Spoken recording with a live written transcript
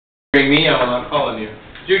Hearing me, I'm not calling you.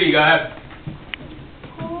 Judy, go ahead.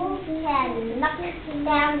 Who can knock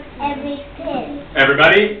down every pin?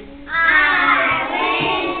 Everybody?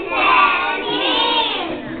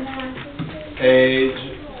 Arithmetic. Page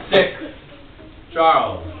 6.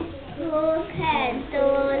 Charles. Who can do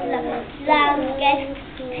the longest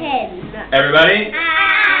pin? Everybody? Arithmetic.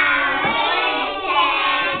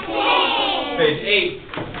 Page 8.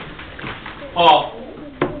 Paul.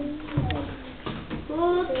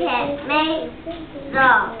 Who can make the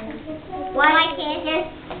whitest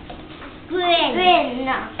green?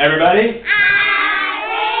 Everybody? Arithmetic.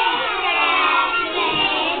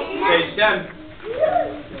 Page 10.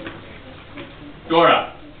 Dora.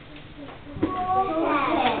 Who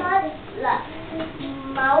can put the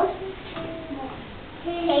most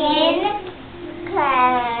tin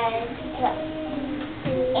cans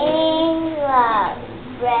in the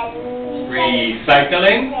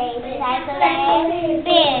Recycling.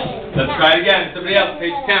 bin? Let's try it again. Somebody else.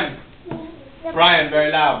 Page 10. Brian,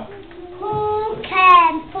 very loud. Who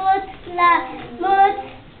can put the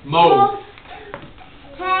Most.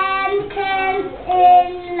 tin cans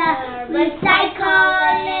in the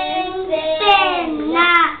recycling bin?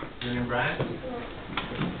 Your name, Brian?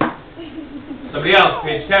 Somebody else.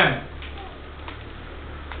 Page 10.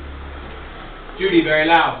 Judy, very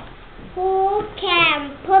loud. Who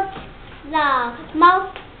can put the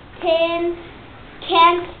most tin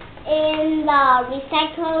cans in the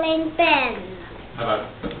recycling bin? How about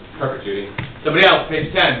perfect, Judy? Somebody else.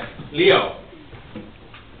 Page 10. Leo.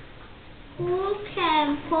 Who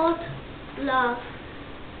can put the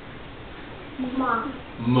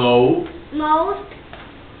Mo. most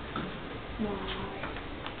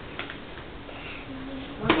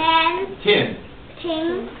Tin. tins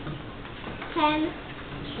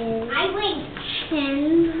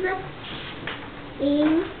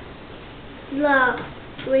in the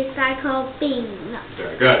recycle bin?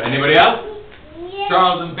 Very good. Anybody else? Yes.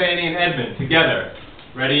 Charles and Fanny and Edmund together.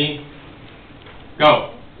 Ready?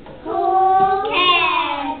 Go. Who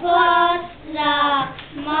can put the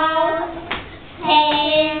most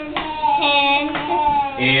tins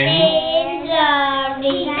In. the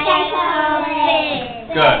recycle bin?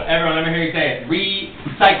 Good. Everyone, let me hear you say it.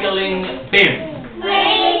 Recycling bin.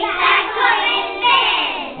 Recycling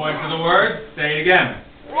bin. Point to the word. Say it again.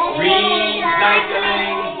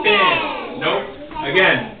 Recycling bin. Nope.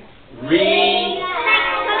 Again.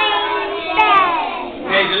 Recycling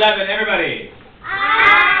bin. Page 11. Everybody.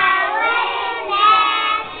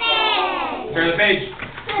 Arithmetic. Turn the page.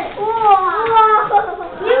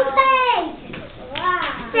 New page.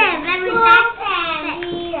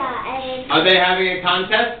 Are they having a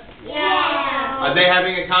contest? Yeah. Are they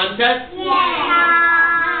having a contest? Yeah.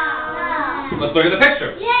 Let's look at the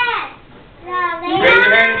picture. Yes. Raise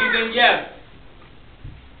your hand if you think yes.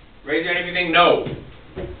 Raise your hand if you think no.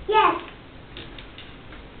 Yes.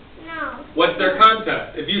 No. What's their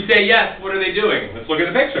contest? If you say yes, what are they doing? Let's look at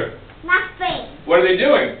the picture. Nothing. What are they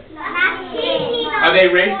doing? Nothing. Are they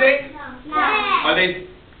racing? No. Are they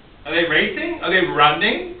racing? Are they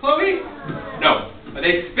running, Chloe? No. Are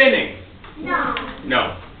they spinning? No.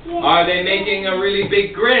 No. Are they making a really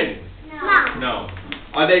big grin? No. No.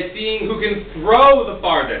 Are they seeing who can throw the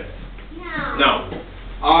farthest? No. No.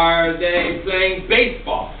 Are they playing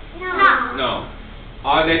baseball? No. No.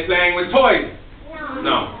 Are they playing with toys? No.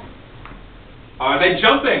 No. Are they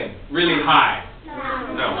jumping really high? No.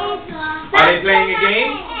 Are they playing a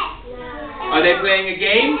game? Are they playing a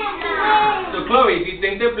game? So Chloe, if you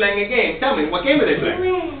think they're playing a game, tell me, what game are they playing?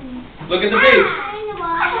 Look at the page.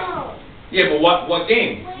 Yeah, but what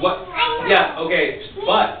game? What? Yeah, okay,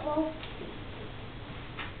 but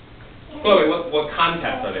Chloe, what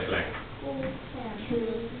contest are they playing?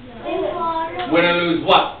 Win or lose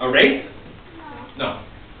what? A race? No.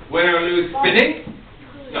 Win or lose spinning?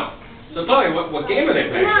 No. So Chloe, what game are they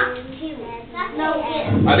playing?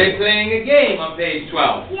 Are they playing a game on page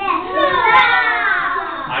 12? Yes.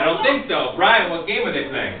 I don't think so. Brian, what game are they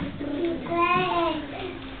playing?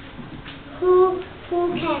 Who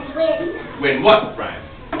can win? Win what, Brian?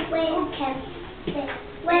 When can take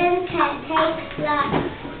the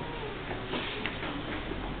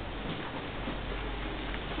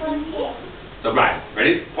So Brian,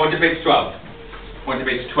 ready? Point to page 12. Point to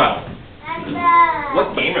page 12.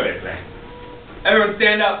 What game are they playing? Everyone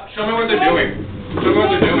stand up. Show me what they're doing. Show me what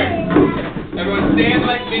they're doing. Everyone stand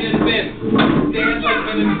like Min and Fin. Stand like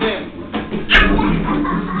Min and Fin.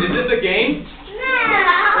 Is this a game?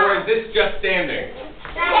 Or is this just standing?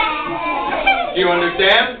 Do you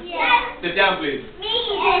understand? Yes. Sit down, please. Me.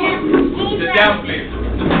 Sit down, please.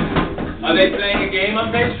 Are they playing a game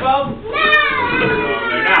on page 12? No. No,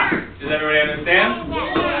 they're not. Does everybody understand?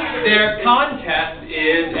 Yes. Their contest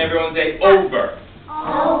is, everyone say, over.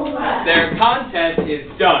 Over. Their contest is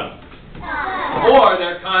done. Or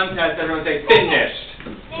their contest, everyone say, finished.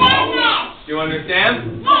 Finish. Do you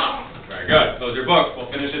understand? Yes. Very good. Close your book.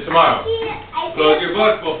 We'll finish it tomorrow. Close your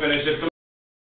book. We'll finish it tomorrow.